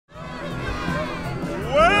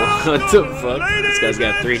What the fuck? This guy's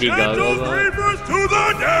got 3D goggles on. To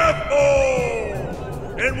the Death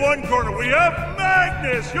Bowl! In one corner we have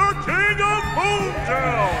Magnus, your king of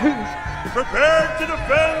Boomtown, prepared to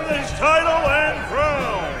defend his title and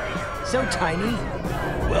crown. So, Tiny,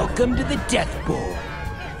 welcome to the Death Bowl.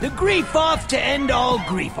 The grief-off to end all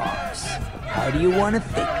grief-offs. How do you want to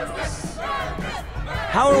think of this?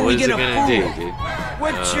 How are we gonna fool? Do, dude?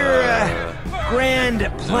 What's your grand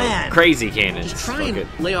plan? Crazy cannons. Just try and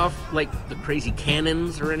lay off like the crazy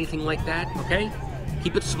cannons or anything like that, okay?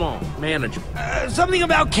 Keep it small, manageable. Something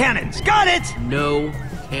about cannons. Got it. No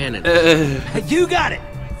cannons. You got it.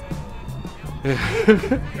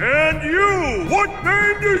 And you, what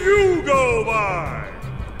name do you go by?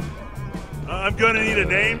 I'm gonna need a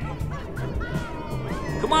name.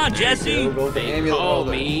 Come on, Jesse. They call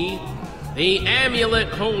me the Amulet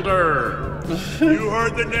Holder. You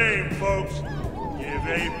heard the name, folks. Give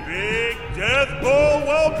a big Death Bowl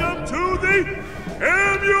welcome to the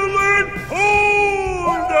Amulet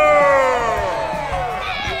Holder.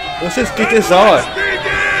 Let's just get this on. Begin!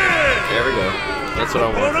 There we go. That's what I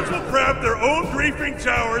want. Opponents will craft their own griefing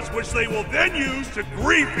towers, which they will then use to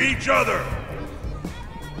grief each other.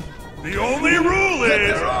 The only rule is...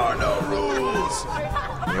 There are no rules.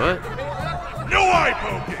 What? No eye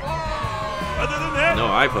poking. Other than that, No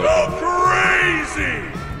eye poking. go crazy.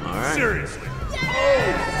 All right. Seriously.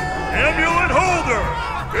 Amulet Holder,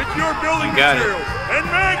 it's your building You got it. material. And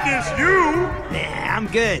Magnus, you... Nah, I'm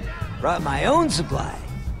good. Brought my own supply.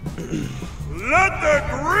 Let the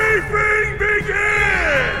griefing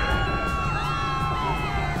begin!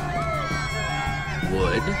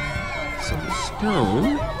 Wood, some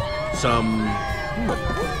stone, some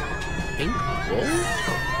pink wool.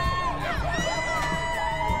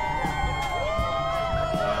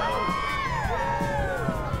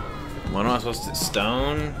 What am I supposed to?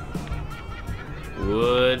 Stone,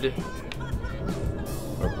 wood,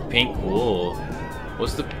 or pink wool?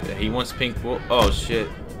 What's the? He wants pink wool. Oh shit!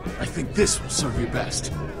 I think this will serve you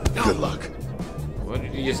best. Good luck. What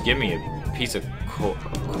did you just give me? A piece of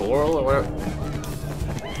coral or whatever?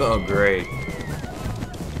 Oh great!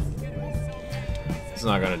 It's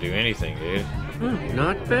not gonna do anything, dude.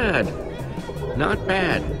 Not bad. Not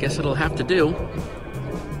bad. Guess it'll have to do.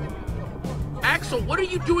 Axel, what are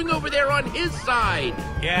you doing over there on his side?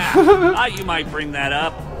 Yeah, thought you might bring that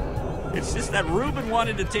up. It's just that Ruben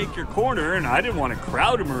wanted to take your corner, and I didn't want to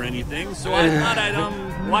crowd him or anything, so I thought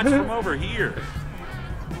I'd watch from over here.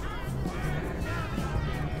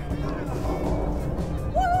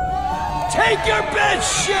 Take your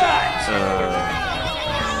best shot!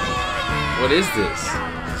 What is this?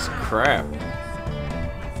 This crap.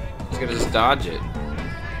 He's gonna just dodge it.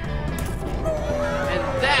 And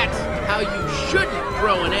that's how you shouldn't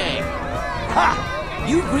throw an egg. Ha!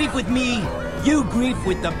 You grief with me, you grief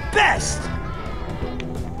with the best!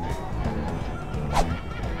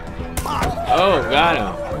 Oh, got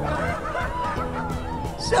him.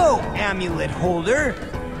 So, amulet holder,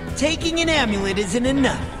 taking an amulet isn't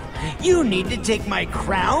enough. You need to take my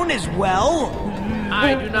crown as well?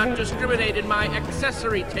 I do not discriminate in my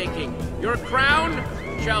accessory taking. Your crown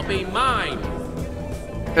shall be mine.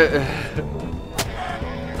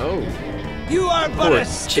 Oh. You are but Poor a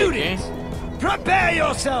student. chick, Prepare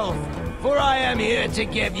yourself, for I am here to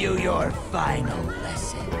give you your final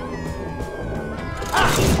lesson.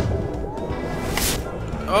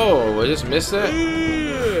 Oh, I just missed that?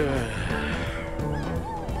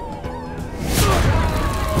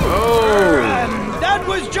 Oh! That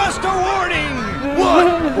was just a warning! What?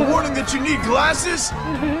 A warning that you need glasses?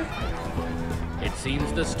 It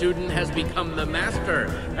seems the student has become the master,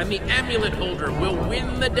 and the amulet holder will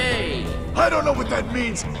win the day. I don't know what that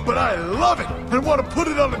means, but I love it and want to put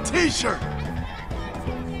it on a t-shirt.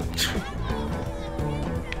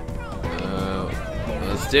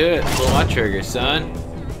 Let's do it. Pull my trigger, son.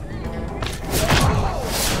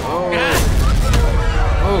 Oh.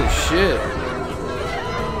 Oh, shit.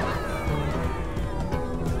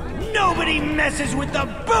 Nobody messes with the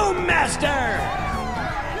Boom Master!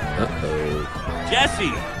 Uh-oh.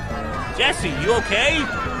 Jesse, you okay?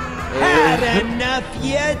 Had enough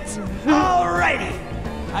yet? Alrighty.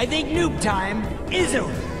 I think noob time is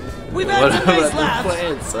over. We've had What some about nice the laughs,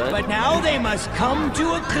 plan, son? but now they must come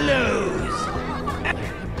to a close.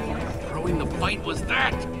 Throwing the fight was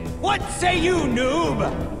that. What say you, noob?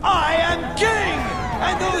 I am king,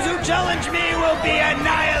 and those who challenge me will be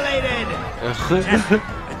annihilated.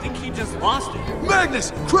 I think he just lost it.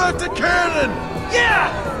 Magnus, craft a cannon! Yeah,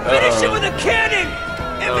 finish it with a cannon.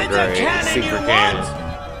 If Oh, it's great. a cannon Super you cannon. want,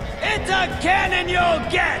 it's a cannon you'll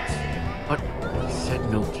get. But he said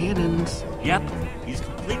no cannons. Yep, he's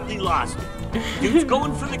completely completely lost it. Dude's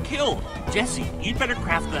going for the kill. Jesse, you'd better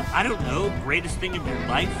craft the, I don't know, greatest thing of your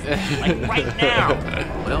life. Like right now.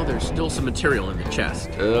 Well, there's still some material in the chest.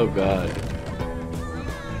 Oh god.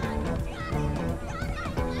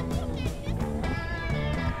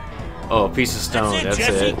 Oh, a piece of stone. That's That's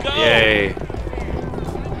it, it. Jesse, go. Yay.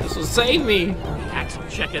 This will save me. Axel,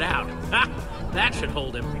 check it out. Ha! That should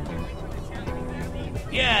hold him.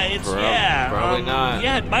 Yeah, it's, Probably not.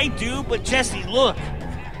 Yeah, it might do, but Jesse, look.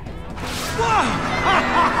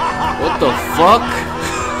 What the fuck?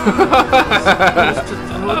 Supposed to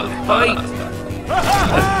throw the fight.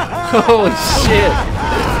 Holy shit.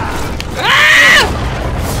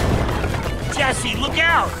 Jesse, look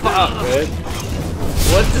out! Fuck, man.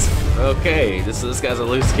 What this? Okay, this guy's a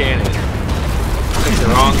loose cannon. Picked the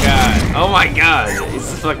wrong guy. Oh my god,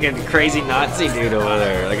 he's a fucking crazy Nazi dude over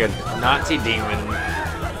there, like a Nazi demon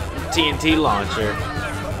TNT launcher.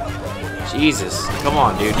 Jesus, come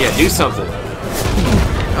on, dude. Yeah, do something.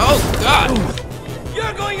 Oh god.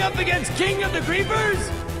 You're going up against King of the Griefers?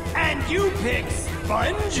 And you pick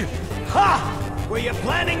Sponge? Ha! Were you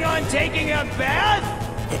planning on taking a bath?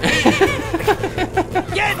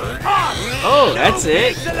 Get off! Oh, that's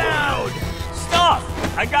it. Pigs allowed! Stuff!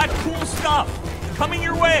 I got cool stuff. Coming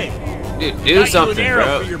your way. Dude, Got do you something, an arrow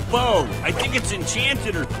bro. for your bow. I think it's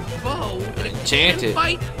enchanted or... Whoa. Enchanted.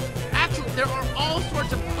 Fight? Axel, there are all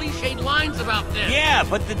sorts of cliched lines about this. Yeah,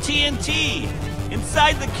 but the TNT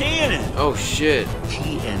inside the cannon. Oh shit.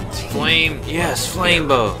 TNT. Flame. Yes, flame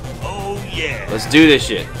bow. Oh yeah. Let's do this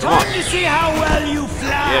shit. Come on. Time to see how well you fly!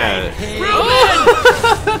 Yeah. pig.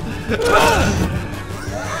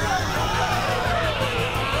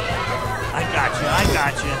 I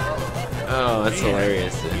got you. Oh, that's Man,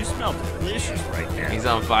 hilarious. You smell delicious right there. He's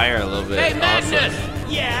on fire a little bit. Hey, Magnus! Awesome.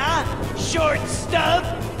 Yeah? Short stuff?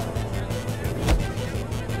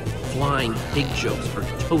 Flying pig jokes are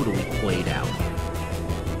totally played out.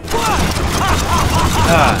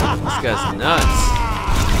 God, this guy's nuts.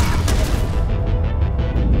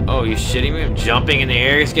 Oh, you shitting me? I'm jumping in the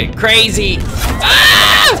air. It's getting crazy.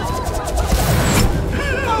 Ah!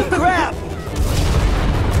 Oh crap!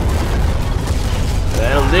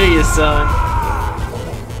 That'll do you, son.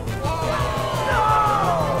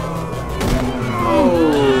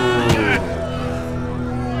 Oh.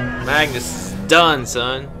 Magnus is done,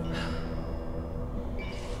 son.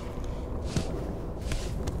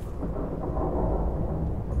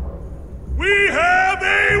 We have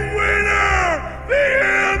a winner! The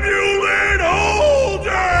amulet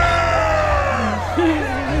holder!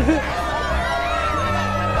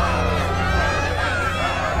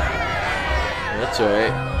 That's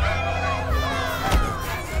right.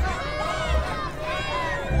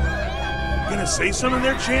 Gonna say something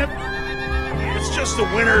there, champ? It's just the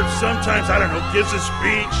winner sometimes, I don't know, gives a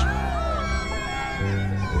speech.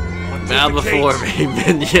 Bow before me,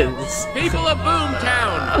 minions. People of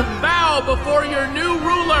Boomtown, bow before your new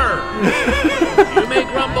ruler. You may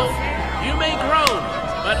grumble, you may groan,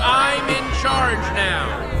 but I'm in charge now.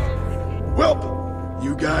 Well,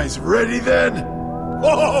 you guys ready then?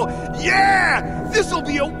 Oh, yeah! This'll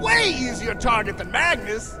be a way easier target than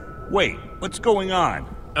Magnus. Wait, what's going on?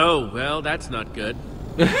 Oh, well, that's not good.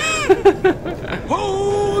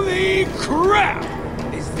 Holy crap!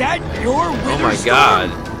 Is that your Oh winter my storm? god.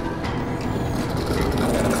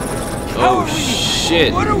 How Oh are we?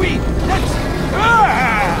 shit. What are we? That's...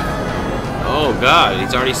 Ah! Oh god,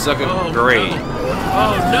 he's already sucking. Oh, Great. no.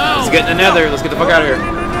 Oh, no! Let's get in the nether. Let's get the fuck out of here. No!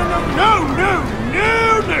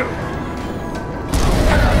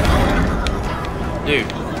 Dude.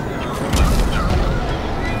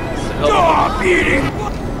 Stop eating!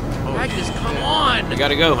 Magnus, come on! I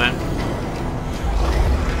gotta go, man.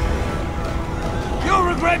 You'll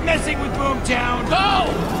regret messing with Boomtown!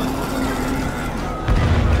 Go!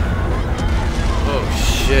 Oh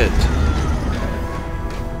shit.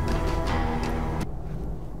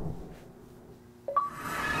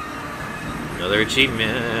 Another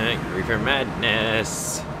achievement. Griefer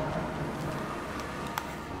Madness.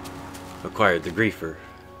 Acquired the Griefer.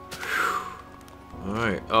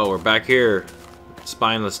 Alright. Oh, we're back here.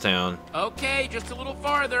 Spineless Town. Okay, just a little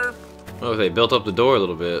farther. Oh, they built up the door a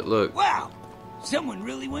little bit. Look. Wow! Someone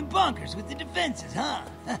really went bonkers with the defenses, huh?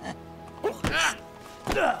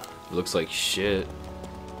 Looks like shit.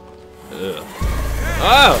 Ugh.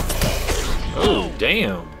 Oh! Oh,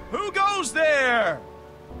 damn. Who goes there?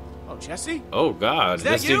 Oh, Jesse? Oh, God. Is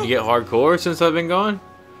that This you? dude get hardcore since I've been gone?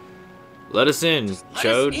 Let us in, let us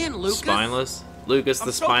Chode. in, Lucas. Spineless. Lucas, I'm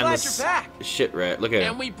the so glad spineless you're back. shit rat. Look at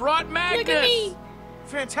And him. we brought Magnus!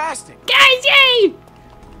 Fantastic. Guys, yay!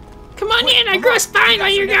 Come on in, I grew a spine while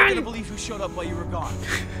you're never gonna gone. believe who showed up while you were gone.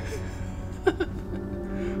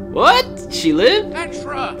 What? She lived?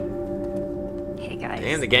 Petra! Hey guys.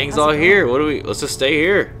 Damn, the gang's How's it all going? here. What do we? Let's just stay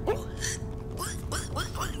here.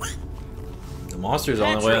 The monster's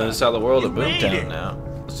on the way to the other side of the world at Boomtown now.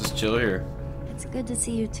 Let's just chill here. It's good to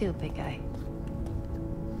see you too, big guy.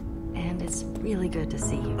 And it's really good to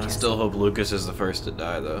see you, I Jesse. still hope Lucas is the first to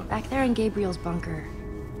die, though. Back there in Gabriel's bunker,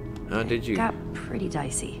 How did you? got pretty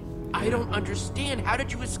dicey. I don't understand. How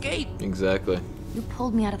did you escape? Exactly. You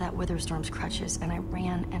pulled me out of that Witherstorm's crutches, and I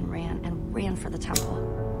ran and ran and ran for the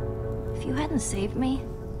temple. If you hadn't saved me,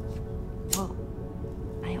 well,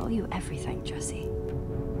 I owe you everything, Jesse.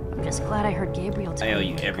 I'm just glad I heard Gabriel tell me I owe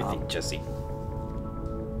you to everything, go. Jesse.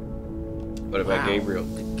 What about Wow. Gabriel?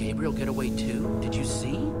 Did Gabriel get away too? Did you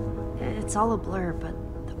see? It's all a blur, but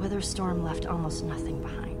the Witherstorm left almost nothing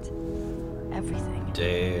behind. Everything.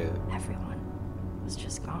 Damn. Everyone was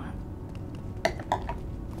just gone.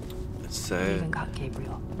 That's I even sad. got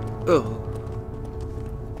Gabriel. Oh.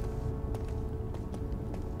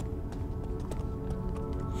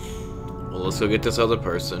 Well, let's go get this other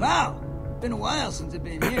person. Wow, been a while since I've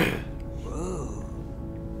been here. Whoa.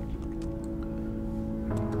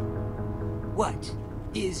 What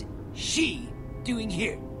is she doing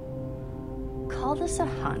here? Call this a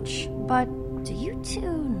hunch, but do you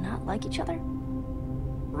two not like each other?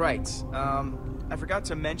 Right. I forgot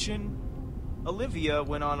to mention, Olivia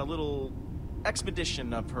went on a little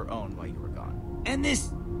expedition of her own while you were gone. And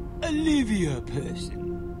this Olivia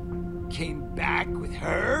person came back with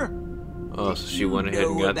her? Oh, so she went ahead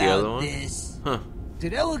and Know got the other about one? This? Huh.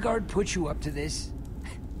 Did Eligard put you up to this?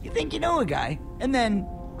 You think you know a guy, and then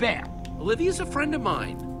bam. Olivia's a friend of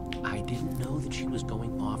mine. I didn't know that she was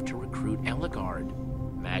going off to recruit Eligard.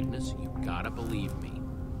 Magnus, you gotta believe me.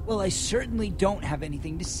 Well, I certainly don't have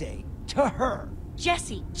anything to say to her.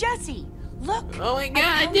 Jesse! Look! Oh my god,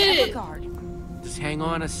 I did it! Just hang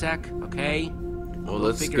on a sec, okay? Well, We'll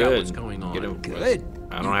that's figure out good. what's going on. Get him. Good.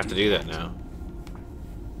 I don't have to do that now.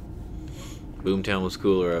 Boomtown was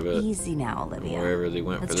cooler, I bet. Easy now, Olivia. Wherever they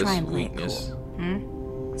went Let's for try this and play it weakness.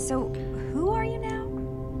 cool. So, who are you now?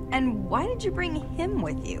 And why did you bring him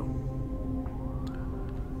with you?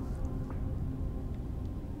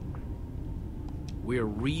 We're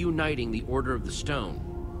reuniting the Order of the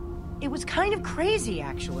Stone. It was kind of crazy,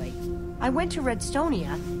 actually. I went to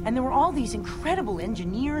Redstonia, and there were all these incredible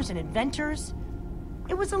engineers and inventors.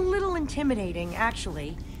 It was a little intimidating,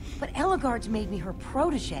 actually, but Eligard's made me her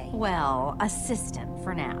protege. Well, assistant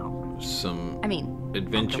for now. Some I mean,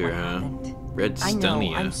 adventure, after what huh? happened. I know,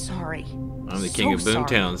 Redstonia. I'm sorry. I'm the king of So sorry.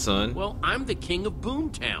 Boomtown, son. Well, I'm the king of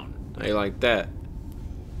Boomtown. How you like that?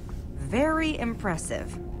 Very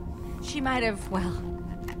impressive. She might have, well,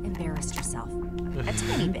 embarrassed herself. A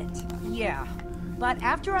tiny bit. Yeah, but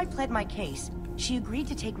after I pled my case, she agreed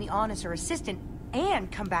to take me on as her assistant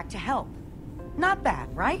and come back to help. Not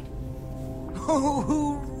bad, right? Oh,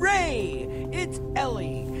 hooray! It's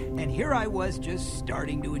Ellie, and here I was just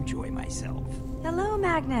starting to enjoy myself. Hello,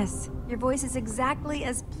 Magnus. Your voice is exactly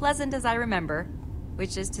as pleasant as I remember,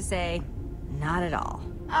 which is to say, not at all.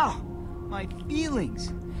 Ow, my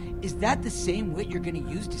feelings. Is that the same wit you're gonna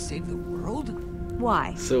use to save the world? Why?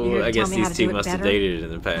 You're So here I to tell guess me how these to do two it must have better? dated in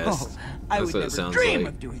the past. Oh, I That's would what it never sounds dream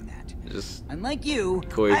like. of doing that. Just Unlike you,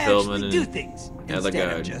 Corey I Feldman actually do and things Eligard.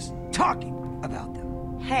 instead of just talking about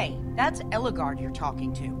them. Hey, that's Eligard you're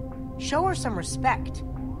talking to. Show her some respect.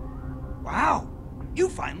 Wow, you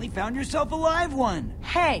finally found yourself a live one.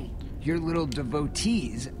 Hey, Your little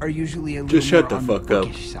devotees are usually a little Just shut more the on fuck the up.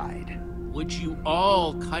 bookish side. Would you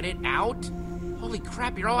all cut it out? Holy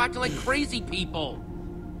crap, you're all acting like crazy people.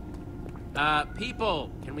 People,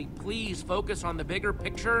 can we please focus on the bigger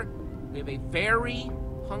picture? We have a very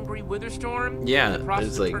hungry Witherstorm. Yeah, in the process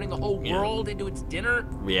it's of like, turning the whole yeah. world into its dinner.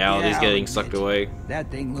 reality's Yeah, I'll getting sucked admit, away. That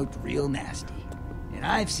thing looked real nasty. And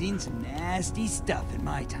I've seen some nasty stuff in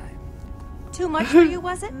my time. Too much for you,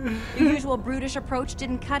 was it? Your usual brutish approach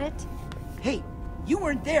didn't cut it? Hey, you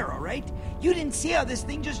weren't there, all right? You didn't see how this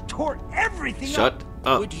thing just tore everything up. Shut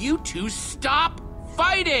up. Would you two stop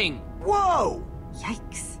fighting? Whoa!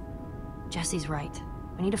 Yikes. Jesse's right.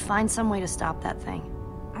 We need to find some way to stop that thing.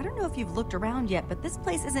 I don't know if you've looked around yet, but this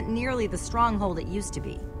place isn't nearly the stronghold it used to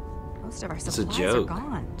be. Most of our It's a supplies joke. are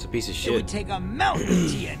gone. It's a piece of It would shit. take a mountain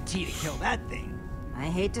of TNT to kill that thing. I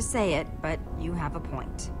hate to say it, but you have a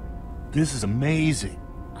point. This is amazing.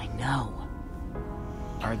 I know.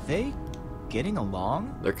 Are they getting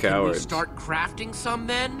along? They're Can we cowards. start crafting some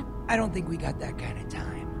then? I don't think we got that kind of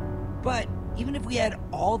time. But even if we had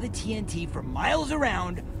all the TNT for miles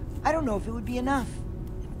around, I don't know if it would be enough.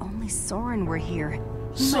 If only Soren were here.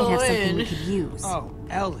 He might have something we could use. Oh,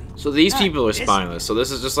 Ellie. So these people are spineless. So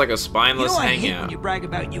this is just like a spineless I hate when hangout. you brag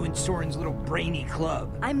about you and Soren's little brainy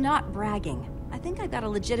club. I'm not bragging. I think I've got a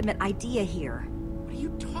legitimate idea here. What are you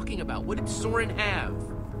talking about? What did Soren have?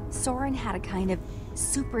 Soren had a kind of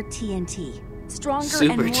super TNT. Stronger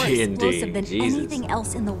Super and more TNT, explosive than Jesus. anything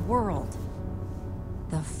else in the world.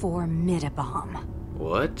 The Formidabomb.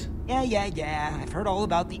 What? Yeah. I've heard all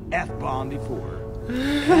about the F-bomb before.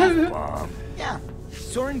 F-bomb? Yeah.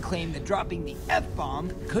 Soren claimed that dropping the F-bomb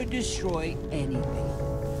could destroy anything.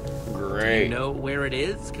 Do Great. you know where it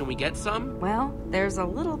is? Can we get some? Well, there's a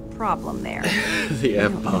little problem there. The I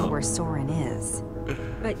don't know F-bomb. where Soren is.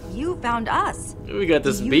 But you found us. We got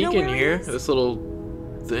this Do you know beacon where it here. is? This little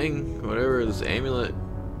thing. Whatever, this amulet.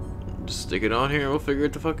 Just stick it on here and we'll figure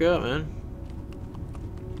it the fuck out, man.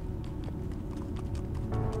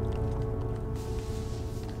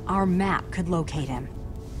 Our map could locate him.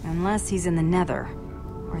 Unless he's in the Nether.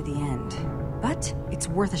 Or the End. But it's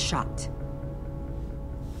worth a shot.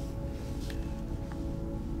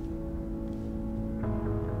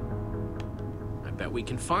 I bet we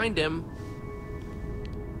can find him.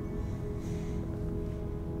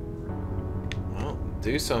 Well,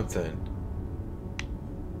 do something.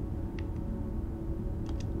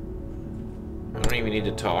 I don't even need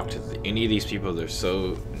to talk to any of these people. They're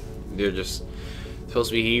just supposed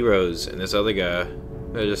to be heroes, and this other guy,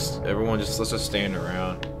 let's just stand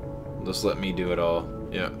around. Just let me do it all.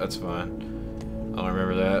 Yeah, that's fine. I'll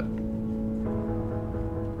remember that.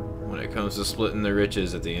 When it comes to splitting the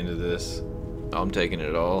riches at the end of this, I'm taking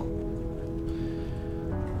it all.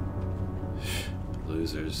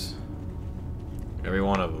 Losers. Every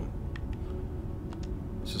one of them.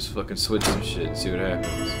 Let's just fucking switch some shit and see what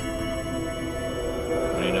happens.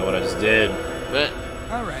 I don't even know what I just did, but...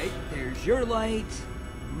 Alright, there's your light,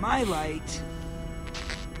 my light.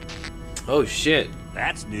 Oh shit.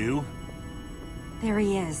 That's new. There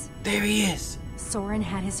he is. There he is. Soren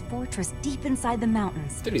had his fortress deep inside the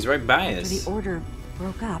mountains. Dude, he's right by After us. the Order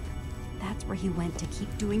broke up, that's where he went to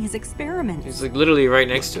keep doing his experiments. He's like literally right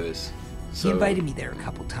next to us. So, He invited me there a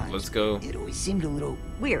couple times. let's go. It always seemed a little...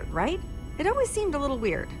 Weird, right? It always seemed a little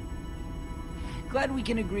weird. Glad we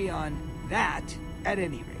can agree on that, at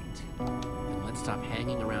any rate. Then let's stop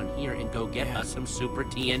hanging around here and go get us some super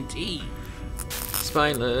TNT.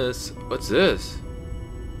 Spineless. What's this?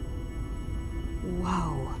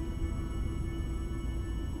 Whoa.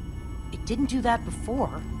 It didn't do that before.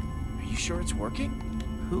 Are you sure it's working?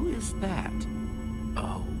 Who is that?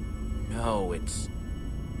 Oh, no,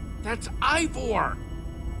 that's Ivor!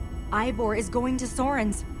 Ivor is going to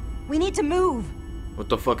Soren's. We need to move. What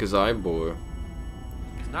the fuck is Ivor?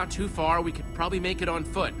 It's not too far. We could probably make it on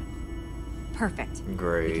foot. Perfect. We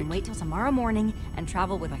Great. can wait till tomorrow morning and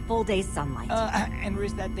travel with a full day's sunlight. And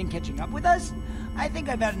risk that thing catching up with us? I think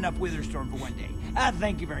I've had enough Witherstorm for one day.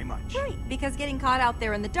 Thank you very much. Right, because getting caught out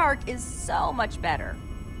there in the dark is so much better.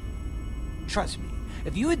 Trust me,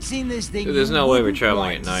 if you had seen this thing, Dude, there's you no way we're wouldn't traveling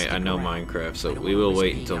want at to night. I stick know around. Minecraft, so I don't we wanna will risk wait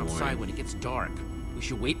being until outside morning. when it gets dark. We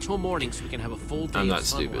should wait till morning so we can have a full day I'm not of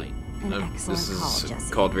stupid. sunlight. An excellent This call, is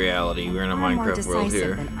Jesse. called reality. We're in a Far more Minecraft world decisive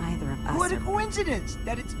here. than either of us. What a are. coincidence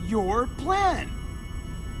that it's your plan.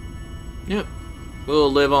 Yep.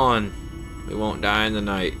 We'll live on. We won't die in the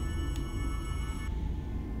night.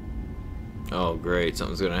 Oh, great.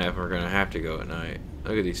 Something's gonna happen. We're gonna have to go at night.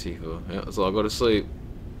 Look at these people. Yeah, let's all go to sleep.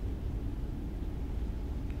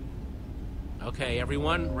 Okay,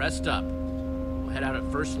 everyone, rest up. We'll head out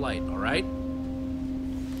at first light, all right?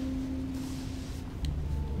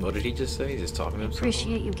 What did he just say? He's just talking to himself?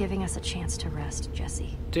 Appreciate you giving us a chance to rest,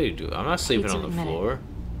 Jesse. Dude, I'm not sleeping to on the admit it. floor.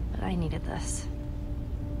 But I needed this.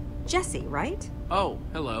 Jesse, right? Oh,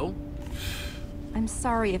 hello. I'm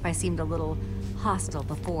sorry if I seemed a little hostile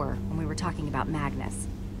before when we were talking about Magnus.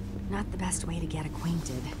 Not the best way to get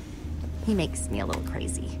acquainted. He makes me a little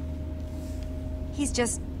crazy. He's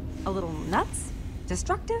just a little nuts,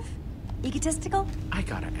 destructive, egotistical. I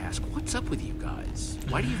gotta ask, what's up with you guys?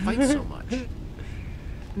 Why do you fight so much?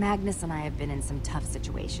 Magnus and I have been in some tough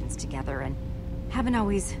situations together and haven't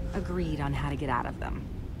always agreed on how to get out of them.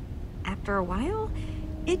 After a while,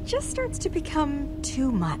 it just starts to become too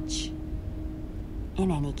much.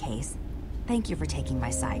 In any case, thank you for taking my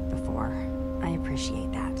side before. I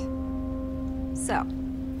appreciate that. So,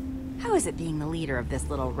 how is it being the leader of this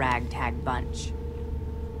little ragtag bunch?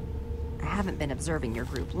 I haven't been observing your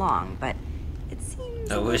group long, but it seems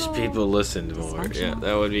I a wish little people listened more. Yeah, dysfunctional.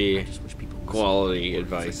 that would be I just wish people listened. quality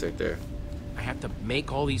advice right there. I have to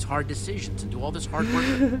make all these hard decisions and do all this hard work.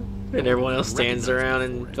 And everyone else stands around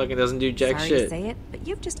and fucking doesn't do jack Sorry shit. to say it, but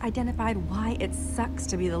you've just identified why it sucks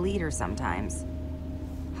to be the leader sometimes.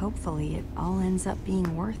 Hopefully it all ends up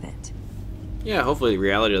being worth it. Yeah, hopefully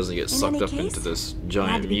reality doesn't get sucked any up case, into this glad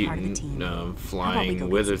giant to be part of the mutant team. How about we flying go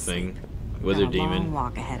get wither some thing, sleep? wither Got a long demon.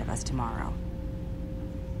 walk ahead of us tomorrow.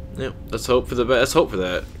 Yep, let's hope for the best. Let's hope for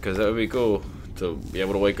that, because that would be cool to be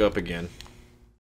able to wake up again.